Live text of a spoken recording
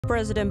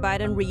President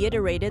Biden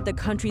reiterated the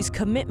country's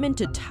commitment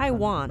to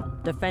Taiwan,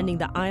 defending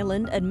the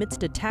island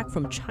amidst attack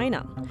from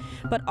China.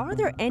 But are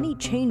there any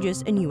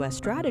changes in U.S.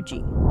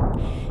 strategy?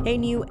 A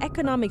new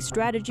economic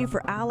strategy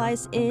for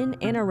allies in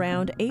and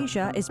around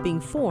Asia is being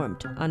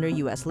formed under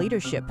U.S.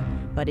 leadership.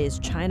 But is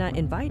China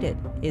invited?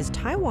 Is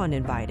Taiwan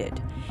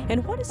invited?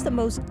 And what is the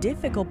most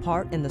difficult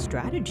part in the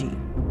strategy?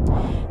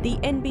 The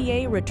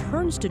NBA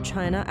returns to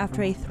China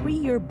after a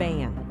 3-year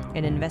ban.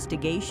 An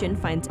investigation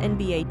finds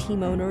NBA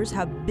team owners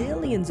have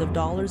billions of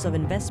dollars of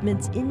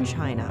investments in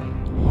China.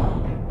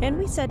 And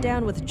we sat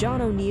down with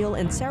John O'Neill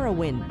and Sarah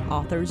Wynne,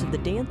 authors of The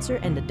Dancer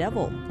and the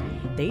Devil.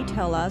 They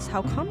tell us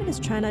how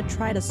Communist China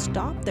tried to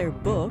stop their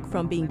book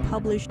from being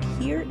published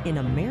here in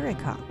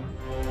America.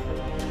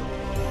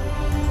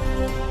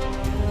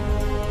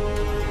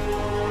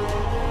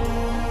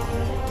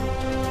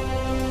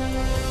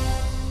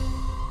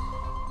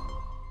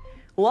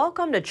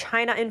 Welcome to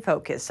China in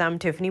Focus. I'm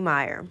Tiffany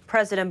Meyer.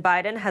 President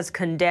Biden has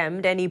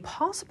condemned any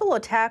possible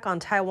attack on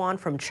Taiwan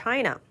from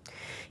China.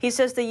 He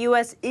says the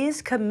U.S.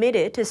 is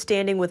committed to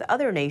standing with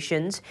other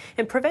nations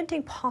and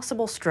preventing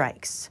possible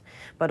strikes.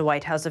 But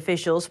White House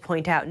officials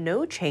point out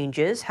no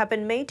changes have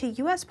been made to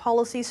U.S.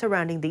 policy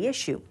surrounding the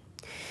issue.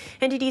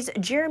 NTD's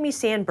Jeremy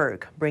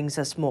Sandberg brings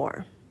us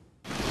more.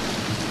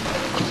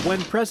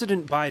 When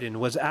President Biden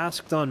was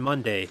asked on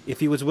Monday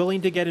if he was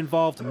willing to get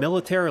involved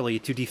militarily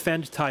to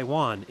defend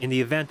Taiwan in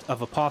the event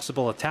of a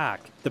possible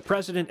attack, the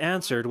president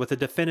answered with a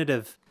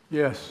definitive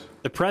yes.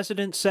 The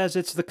president says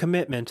it's the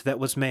commitment that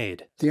was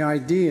made. The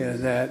idea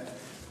that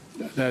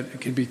it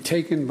can be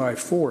taken by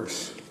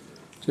force,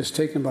 just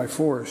taken by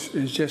force,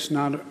 is just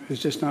not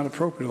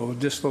appropriate. It will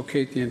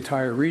dislocate the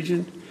entire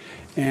region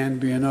and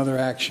be another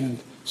action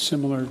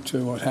similar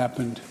to what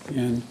happened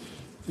in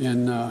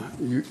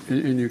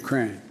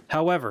Ukraine.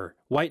 However,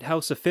 White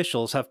House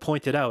officials have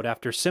pointed out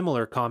after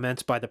similar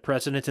comments by the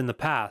president in the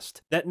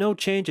past that no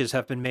changes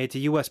have been made to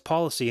U.S.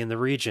 policy in the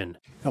region.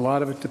 A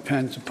lot of it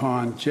depends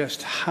upon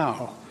just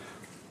how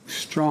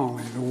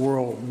strongly the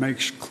world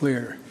makes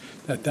clear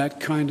that that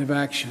kind of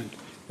action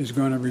is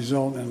going to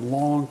result in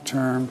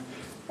long-term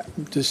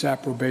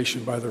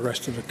disapprobation by the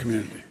rest of the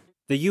community.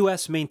 The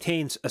U.S.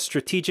 maintains a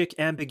strategic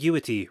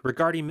ambiguity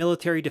regarding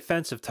military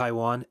defense of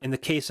Taiwan in the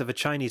case of a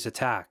Chinese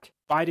attack.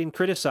 Biden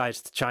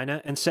criticized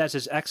China and says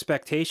his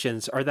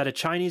expectations are that a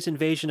Chinese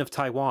invasion of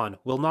Taiwan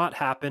will not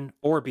happen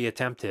or be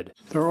attempted.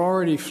 They're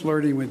already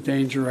flirting with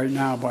danger right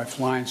now by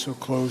flying so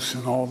close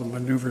and all the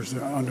maneuvers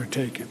that are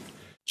undertaken.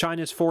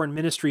 China's foreign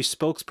ministry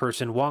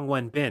spokesperson Wang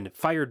Wenbin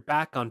fired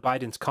back on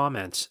Biden's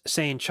comments,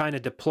 saying China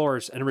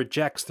deplores and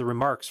rejects the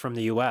remarks from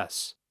the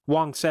U.S.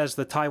 Wang says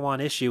the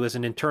Taiwan issue is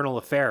an internal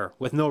affair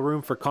with no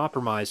room for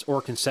compromise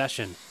or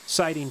concession,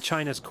 citing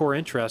China's core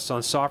interests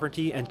on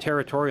sovereignty and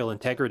territorial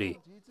integrity.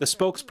 The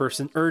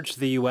spokesperson urged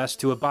the U.S.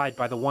 to abide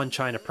by the One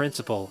China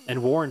principle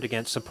and warned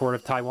against support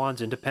of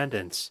Taiwan's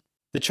independence.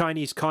 The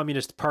Chinese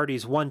Communist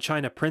Party's One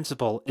China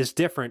principle is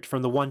different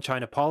from the One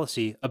China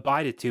policy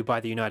abided to by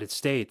the United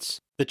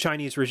States. The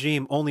Chinese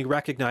regime only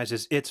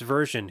recognizes its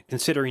version,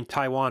 considering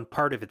Taiwan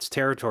part of its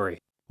territory.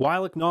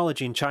 While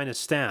acknowledging China's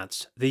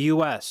stance, the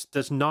U.S.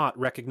 does not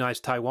recognize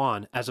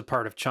Taiwan as a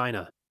part of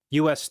China.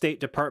 U.S. State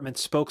Department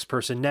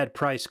spokesperson Ned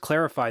Price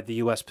clarified the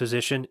U.S.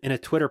 position in a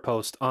Twitter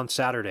post on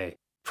Saturday.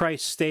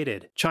 Price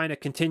stated China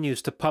continues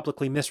to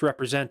publicly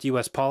misrepresent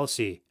U.S.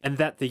 policy and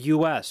that the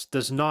U.S.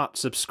 does not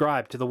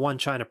subscribe to the One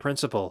China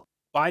principle.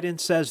 Biden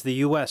says the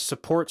U.S.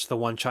 supports the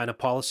One China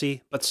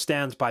policy but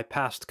stands by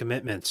past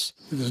commitments.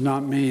 It does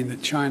not mean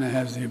that China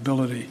has the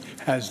ability,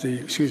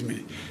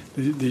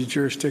 the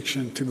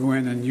jurisdiction to go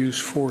in and use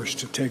force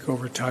to take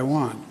over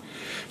Taiwan.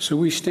 So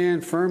we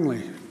stand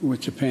firmly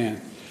with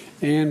Japan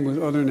and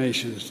with other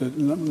nations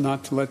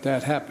not to let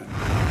that happen.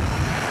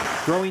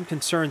 Growing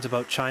concerns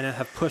about China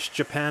have pushed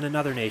Japan and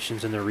other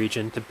nations in the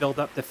region to build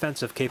up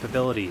defensive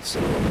capabilities.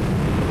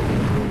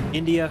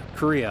 India,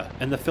 Korea,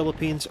 and the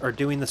Philippines are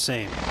doing the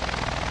same.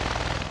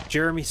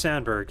 Jeremy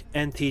Sandberg,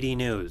 NTD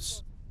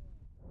News.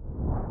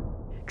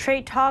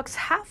 Trade talks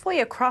halfway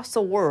across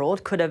the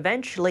world could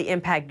eventually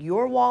impact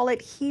your wallet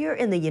here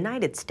in the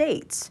United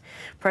States.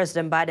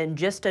 President Biden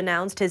just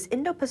announced his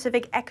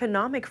Indo-Pacific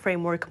economic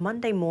framework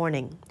Monday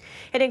morning.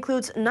 It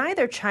includes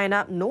neither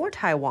China nor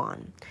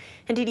Taiwan.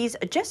 NTD's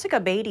Jessica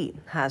Beatty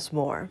has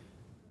more.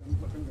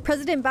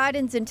 President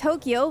Biden's in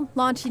Tokyo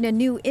launching a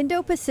new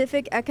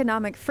Indo-Pacific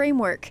economic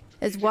framework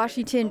as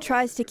Washington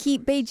tries to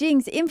keep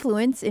Beijing's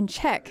influence in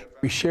check.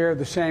 We share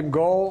the same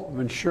goal of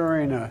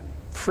ensuring a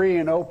free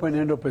and open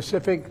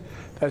Indo-Pacific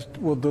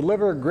that will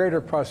deliver greater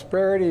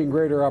prosperity and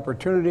greater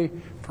opportunity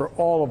for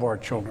all of our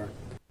children.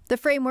 The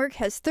framework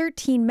has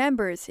 13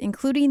 members,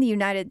 including the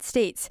United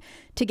States.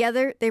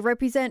 Together, they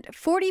represent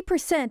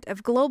 40%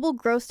 of global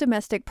gross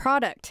domestic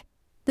product.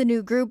 The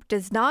new group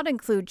does not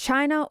include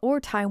China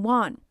or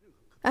Taiwan.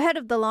 Ahead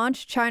of the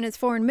launch, China's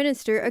foreign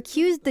minister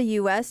accused the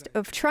U.S.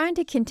 of trying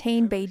to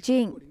contain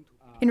Beijing.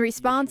 In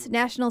response,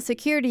 National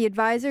Security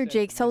Advisor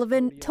Jake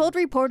Sullivan told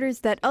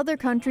reporters that other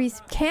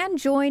countries can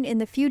join in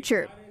the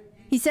future.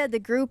 He said the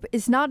group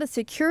is not a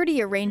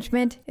security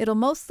arrangement, it'll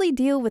mostly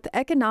deal with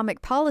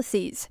economic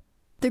policies.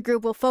 The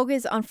group will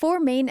focus on 4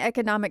 main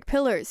economic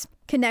pillars: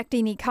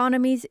 connecting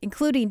economies,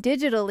 including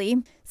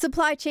digitally,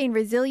 supply chain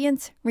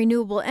resilience,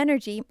 renewable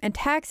energy, and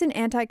tax and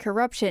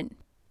anti-corruption.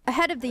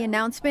 Ahead of the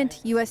announcement,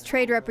 U.S.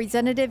 Trade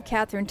Representative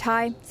Katherine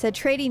Tai said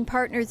trading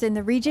partners in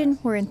the region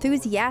were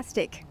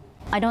enthusiastic.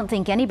 I don't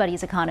think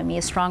anybody's economy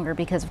is stronger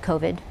because of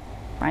COVID,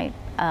 right?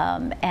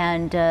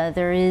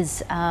 There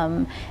is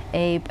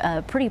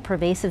a pretty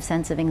pervasive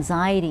sense of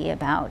anxiety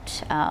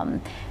about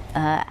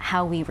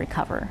how we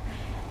recover.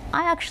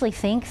 I actually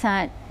think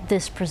that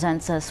this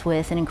presents us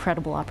with an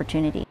incredible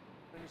opportunity.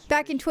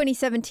 Back in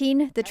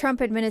 2017, the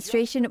Trump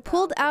administration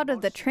pulled out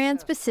of the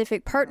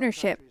Trans-Pacific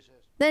Partnership.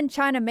 Then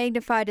China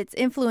magnified its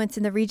influence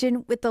in the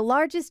region with the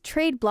largest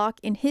trade bloc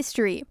in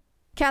history.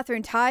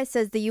 Katherine Tai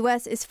says the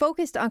U.S. is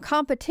focused on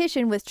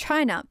competition with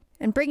China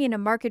and bringing a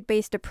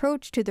market-based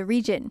approach to the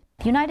region.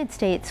 The United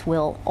States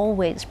will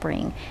always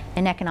bring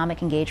an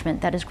economic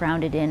engagement that is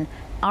grounded in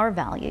our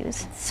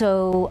values.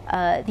 So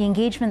the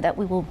engagement that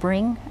we will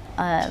bring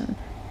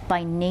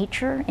by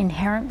nature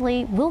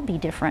inherently will be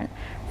different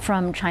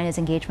from China's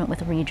engagement with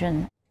the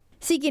region.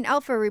 Seeking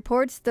Alpha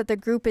reports that the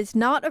group is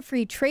not a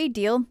free trade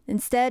deal.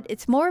 Instead,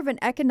 it's more of an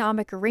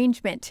economic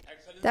arrangement.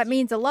 That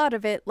means a lot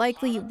of it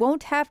likely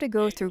won't have to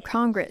go through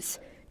Congress.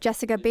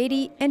 Jessica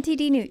Beatty,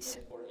 NTD News.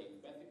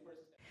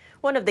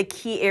 One of the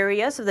key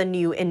areas of the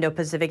new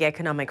Indo-Pacific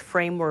economic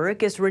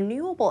framework is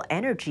renewable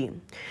energy.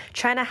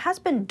 China has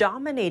been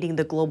dominating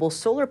the global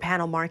solar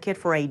panel market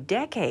for a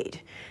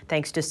decade,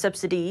 thanks to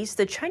subsidies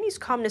the Chinese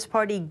Communist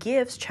Party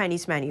gives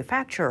Chinese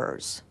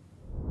manufacturers.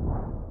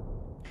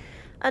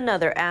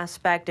 Another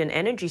aspect in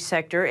energy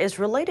sector is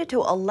related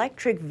to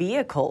electric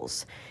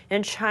vehicles,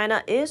 and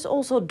China is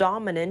also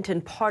dominant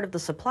in part of the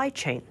supply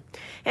chain.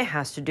 It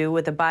has to do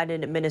with the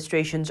Biden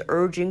administration's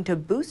urging to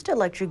boost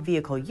electric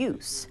vehicle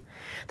use.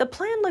 The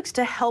plan looks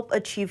to help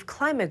achieve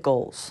climate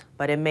goals,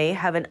 but it may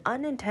have an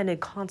unintended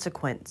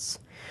consequence.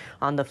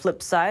 On the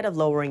flip side of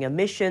lowering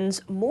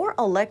emissions, more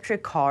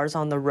electric cars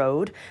on the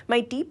road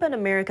might deepen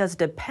America's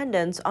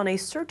dependence on a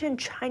certain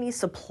Chinese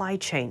supply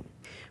chain.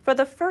 For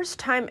the first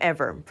time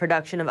ever,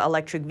 production of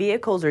electric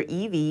vehicles, or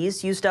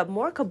EVs, used up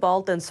more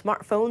cobalt than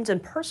smartphones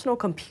and personal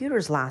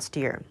computers last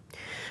year.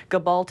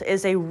 Cobalt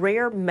is a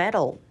rare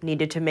metal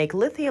needed to make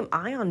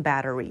lithium-ion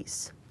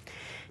batteries.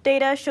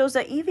 Data shows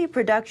that EV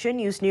production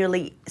used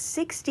nearly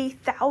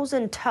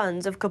 60,000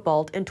 tons of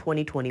cobalt in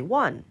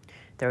 2021,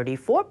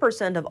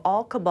 34% of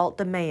all cobalt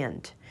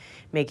demand.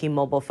 Making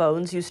mobile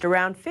phones used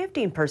around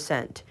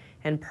 15%,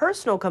 and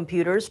personal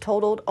computers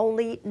totaled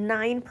only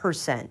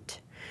 9%.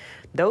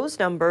 Those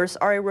numbers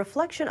are a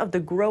reflection of the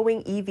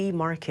growing EV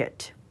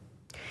market.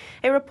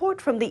 A report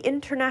from the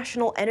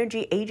International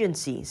Energy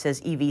Agency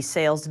says EV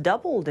sales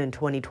doubled in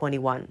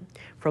 2021,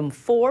 from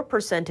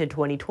 4% in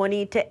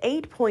 2020 to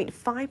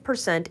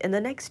 8.5% in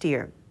the next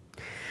year.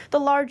 The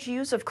large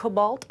use of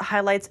cobalt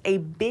highlights a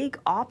big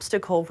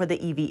obstacle for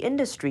the EV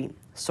industry,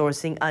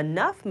 sourcing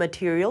enough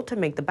material to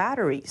make the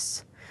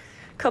batteries.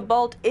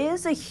 Cobalt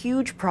is a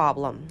huge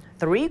problem.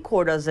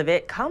 3/4 of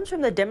it comes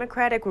from the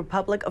Democratic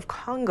Republic of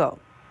Congo,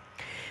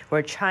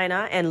 where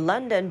China and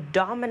London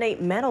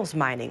dominate metals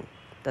mining.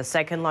 The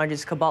second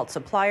largest cobalt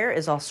supplier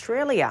is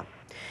Australia.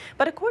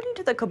 But according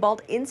to the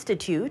Cobalt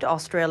Institute,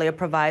 Australia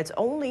provides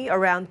only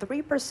around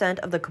 3%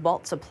 of the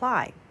cobalt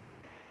supply.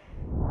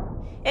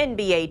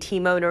 NBA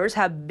team owners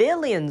have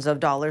billions of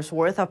dollars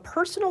worth of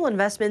personal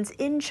investments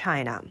in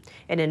China.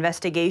 An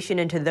investigation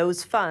into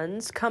those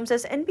funds comes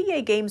as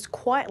NBA games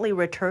quietly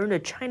return to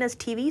China's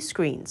TV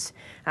screens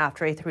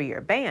after a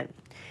 3-year ban.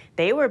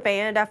 They were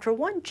banned after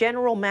one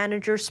general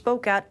manager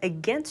spoke out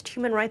against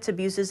human rights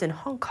abuses in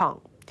Hong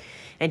Kong.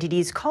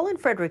 NTD's Colin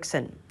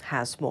Fredrickson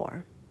has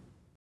more.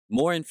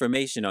 More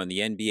information on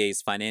the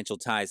NBA's financial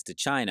ties to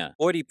China.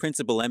 40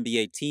 principal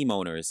NBA team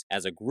owners,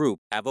 as a group,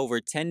 have over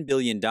 $10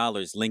 billion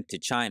linked to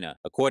China,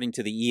 according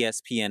to the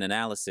ESPN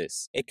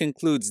analysis. It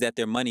concludes that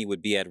their money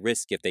would be at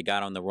risk if they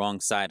got on the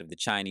wrong side of the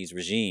Chinese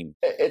regime.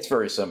 It's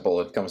very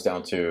simple. It comes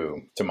down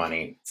to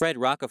money. Fred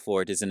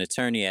Rockefort is an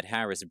attorney at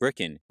Harris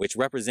Bricken, which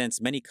represents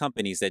many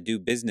companies that do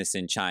business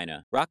in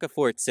China.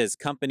 Rockefort says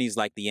companies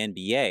like the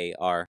NBA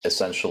are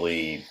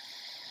essentially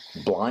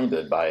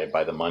blinded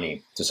by the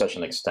money to such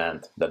an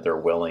extent that they're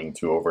willing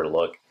to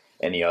overlook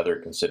any other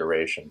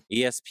consideration.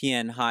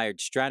 ESPN hired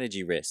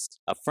Strategy Risks,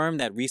 a firm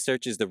that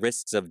researches the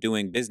risks of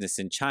doing business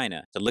in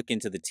China, to look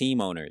into the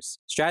team owners.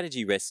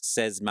 Strategy Risks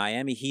says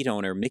Miami Heat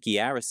owner Mickey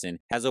Arison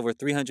has over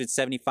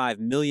 $375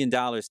 million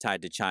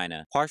tied to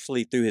China,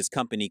 partially through his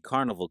company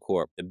Carnival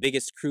Corp, the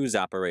biggest cruise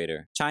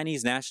operator.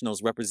 Chinese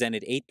nationals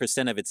represented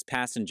 8% of its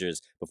passengers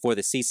before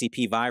the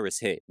CCP virus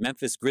hit.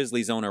 Memphis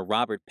Grizzlies owner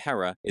Robert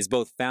Pera is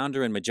both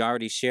founder and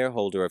majority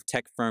shareholder of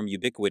tech firm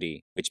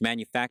Ubiquity, which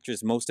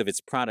manufactures most of its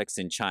products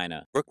in China.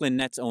 China. Brooklyn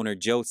Nets owner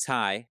Joe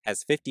Tsai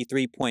has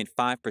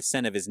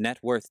 53.5% of his net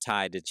worth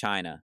tied to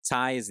China.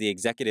 Tsai is the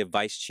executive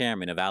vice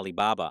chairman of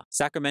Alibaba.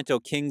 Sacramento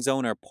Kings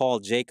owner Paul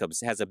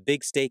Jacobs has a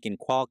big stake in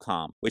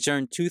Qualcomm, which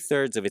earned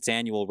 2/3 of its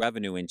annual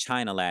revenue in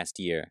China last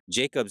year.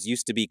 Jacobs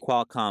used to be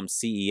Qualcomm's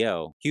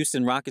CEO.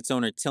 Houston Rockets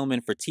owner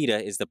Tillman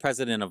Fertitta is the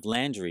president of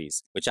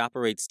Landry's, which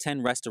operates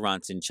 10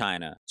 restaurants in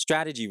China.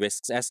 Strategy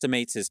Risks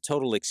estimates his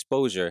total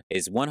exposure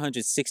is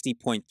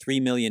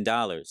 $160.3 million.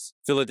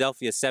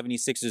 Philadelphia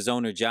 76ers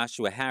owner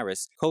Joshua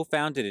Harris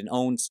co-founded and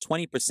owns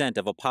 20%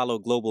 of Apollo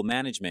Global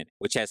Management,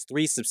 which has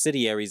 3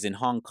 subsidiaries in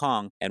Hong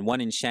Kong and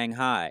 1 in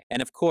Shanghai.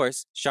 And of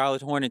course,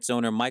 Charlotte Hornets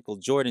owner Michael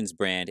Jordan's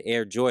brand,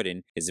 Air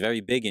Jordan, is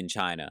very big in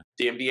China.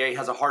 The NBA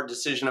has a hard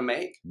decision to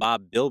make.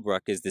 Bob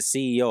Bilbrook is the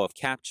CEO of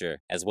Capture,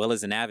 as well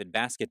as an avid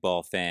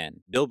basketball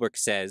fan. Bilbrook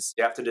says,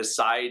 You have to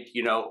decide,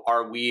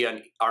 are we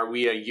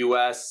a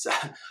U.S.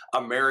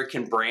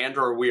 American brand,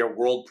 or are we a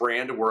world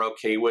brand, and we're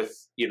okay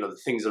with, the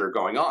things that are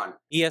going on?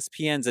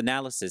 ESPN's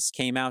analysis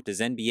came out as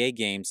NBA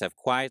games have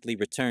quietly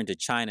returned to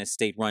China's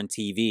state-run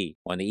TV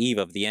on the eve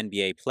of the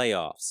NBA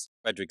playoffs.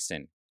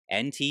 Fredrickson,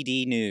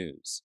 NTD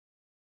News.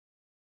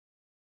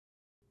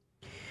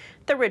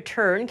 The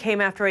return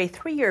came after a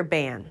 3-year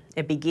ban.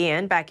 It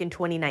began back in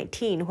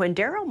 2019 when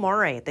Daryl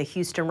Morey, the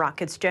Houston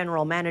Rockets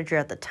general manager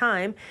at the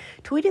time,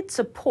 tweeted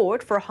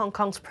support for Hong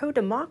Kong's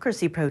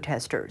pro-democracy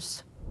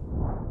protesters.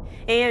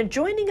 And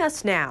joining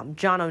us now,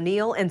 John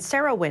O'Neill and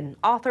Sarah Wynne,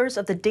 authors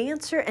of The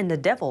Dancer and the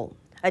Devil,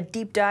 a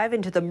deep dive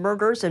into the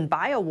murders and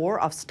biowar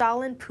of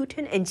Stalin,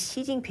 Putin, and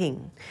Xi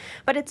Jinping.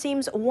 But it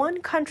seems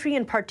one country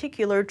in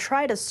particular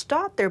tried to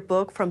stop their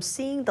book from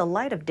seeing the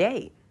light of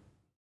day.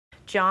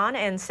 John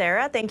and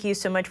Sarah, thank you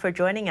so much for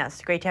joining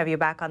us. Great to have you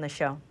back on the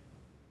show.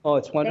 Oh,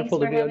 it's wonderful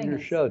to be on your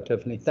show,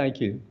 Tiffany. Thank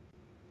you.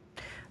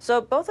 So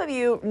both of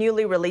you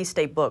newly released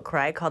a book,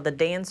 right, called The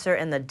Dancer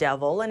and the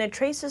Devil, and it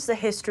traces the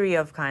history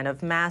of kind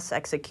of mass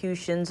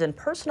executions and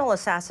personal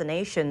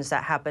assassinations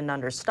that happened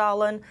under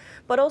Stalin,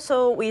 but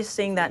also we're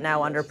seeing that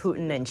now under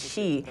Putin and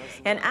Xi.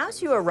 And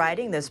as you were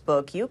writing this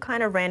book, you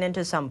kind of ran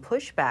into some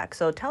pushback.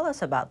 So tell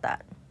us about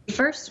that. We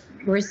first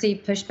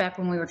received pushback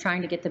when we were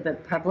trying to get the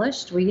book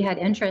published. We had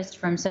interest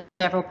from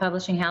several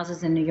publishing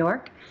houses in New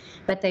York,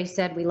 but they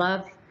said, we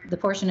love the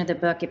portion of the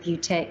book if you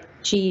take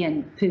Xi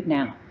and Putin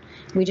out.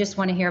 We just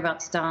want to hear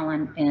about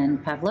Stalin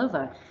and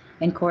Pavlova.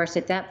 And of course,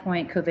 at that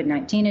point,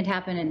 COVID-19 had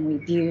happened, and we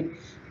viewed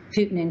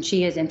Putin and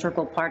Xi as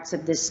integral parts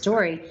of this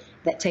story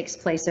that takes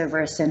place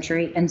over a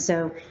century. And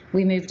so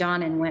we moved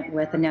on and went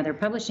with another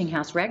publishing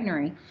house,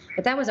 Regnery.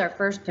 But that was our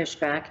first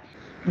pushback.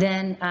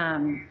 Then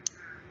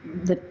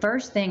the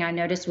first thing I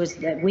noticed was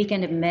the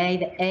weekend of May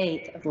the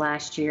 8th of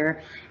last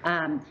year,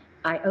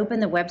 I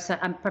opened the website,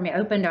 I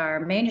opened our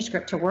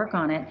manuscript to work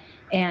on it,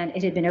 and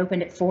it had been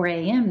opened at 4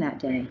 a.m. that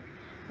day.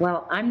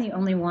 Well, I'm the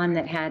only one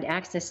that had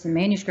access to the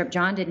manuscript.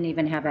 John didn't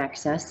even have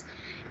access.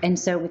 And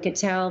so we could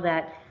tell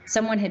that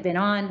someone had been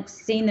on,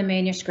 seen the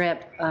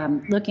manuscript,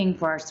 looking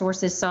for our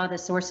sources, saw the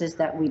sources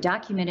that we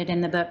documented in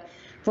the book.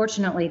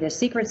 Fortunately, the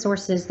secret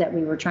sources that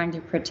we were trying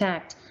to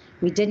protect,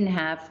 we didn't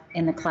have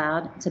in the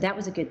cloud, so that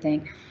was a good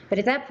thing. But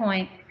at that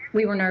point,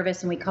 we were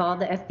nervous and we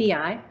called the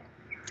FBI.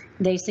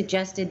 They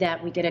suggested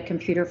that we get a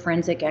computer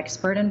forensic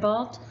expert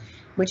involved,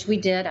 which we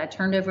did. I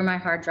turned over my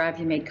hard drive,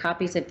 he made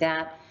copies of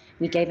that.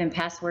 We gave him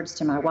passwords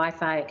to my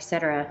Wi-Fi,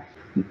 etc.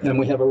 And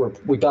we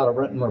got a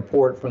written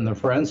report from the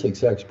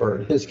forensics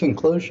expert. His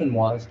conclusion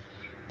was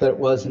that it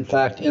was in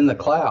fact in the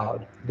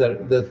cloud,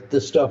 that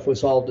this stuff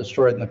was all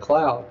destroyed in the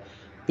cloud.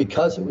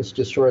 Because it was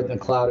destroyed in the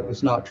cloud, it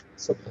was not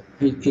traceable.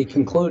 He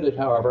concluded,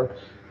 however,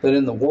 that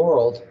in the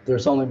world,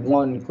 there's only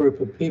one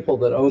group of people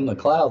that own the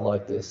cloud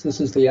like this.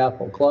 This is the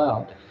Apple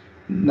cloud.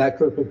 And that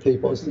group of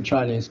people is the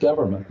Chinese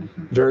government.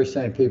 Very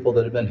same people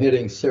that have been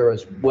hitting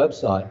Sarah's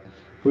website.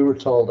 We were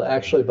told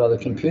actually by the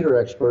computer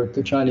expert,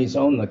 the Chinese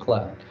own the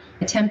cloud.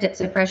 Attempt at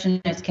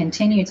suppression has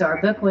continued. So our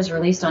book was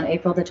released on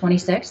April the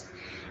 26th,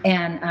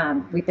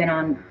 and we've been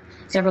on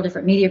several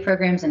different media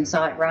programs and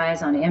saw it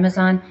rise on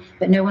Amazon,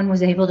 but no one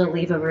was able to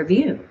leave a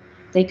review.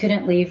 They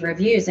couldn't leave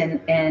reviews,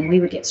 and we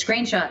would get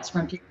screenshots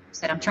from people who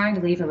said, I'm trying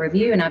to leave a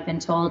review, and I've been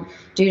told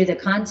due to the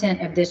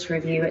content of this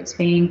review, it's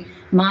being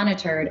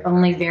monitored,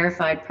 only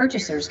verified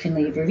purchasers can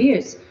leave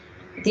reviews.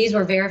 These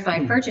were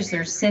verified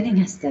purchasers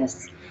sending us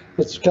this.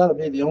 It's got to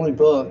be the only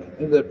book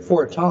that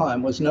for a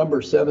time was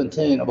number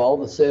 17 of all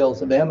the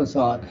sales of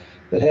Amazon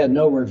that had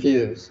no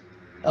reviews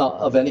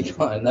of any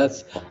kind.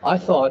 I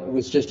thought it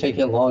was just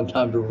taking a long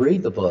time to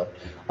read the book.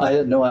 I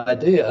had no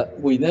idea.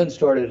 We then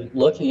started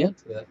looking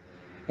into it,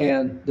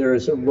 and there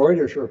is a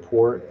Reuters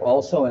report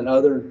also in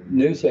other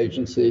news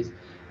agencies,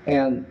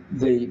 and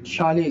the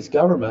Chinese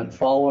government,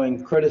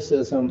 following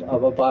criticism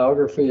of a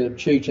biography of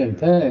Xi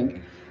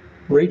Jinping,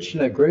 reached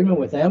an agreement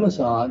with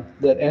Amazon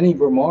that any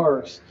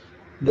remarks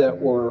that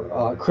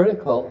were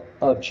critical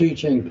of Xi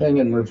Jinping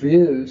in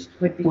reviews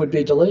would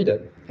be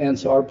deleted. And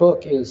so our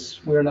book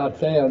is, we're not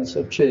fans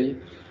of Xi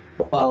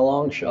by a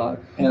long shot.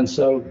 And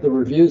so the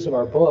reviews of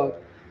our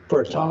book,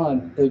 for a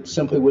time, it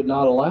simply would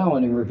not allow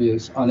any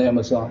reviews on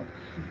Amazon.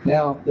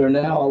 They're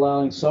now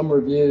allowing some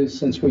reviews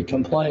since we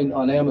complained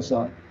on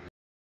Amazon.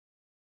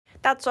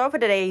 That's all for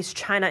today's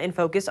China in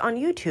Focus on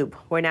YouTube.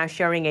 We're now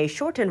sharing a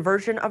shortened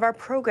version of our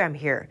program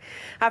here,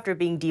 after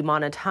being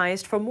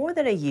demonetized for more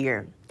than a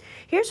year.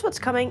 Here's what's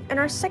coming in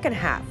our second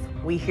half.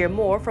 We hear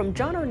more from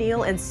John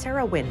O'Neill and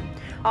Sarah Wynne,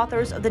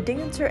 authors of The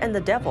Dancer and the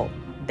Devil.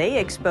 They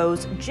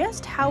expose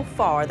just how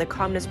far the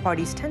Communist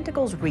Party's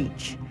tentacles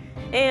reach.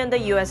 And the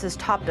U.S.'s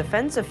top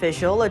defense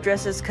official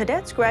addresses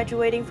cadets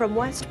graduating from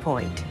West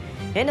Point.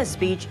 In a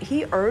speech,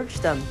 he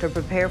urged them to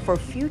prepare for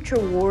future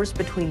wars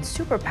between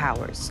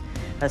superpowers,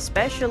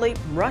 especially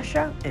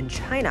Russia and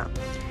China.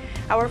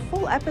 Our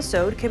full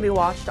episode can be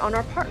watched on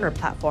our partner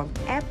platform,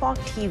 Epoch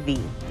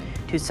TV.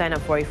 To sign up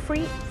for a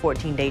free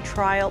 14-day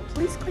trial,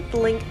 please click the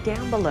link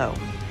down below.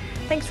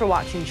 Thanks for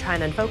watching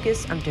China in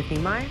Focus. I'm Tiffany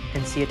Meyer,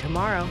 and see you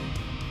tomorrow.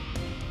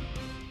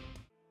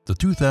 The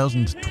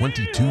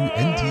 2022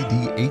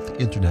 NTD 8th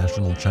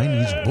International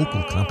Chinese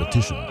Vocal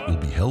Competition will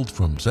be held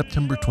from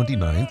September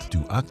 29th to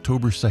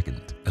October 2nd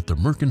at the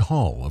Merkin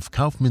Hall of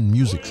Kaufman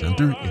Music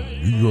Center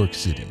in New York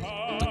City.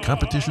 The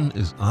competition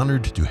is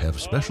honored to have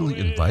specially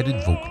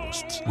invited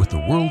vocalists with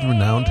the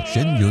world-renowned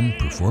Shen Yun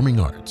Performing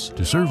Arts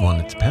to serve on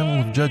its panel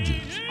of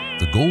judges.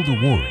 The gold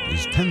award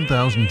is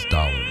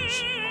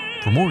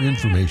 $10,000. For more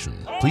information,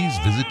 please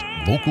visit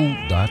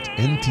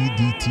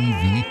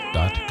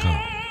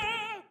vocal.ntdtv.com.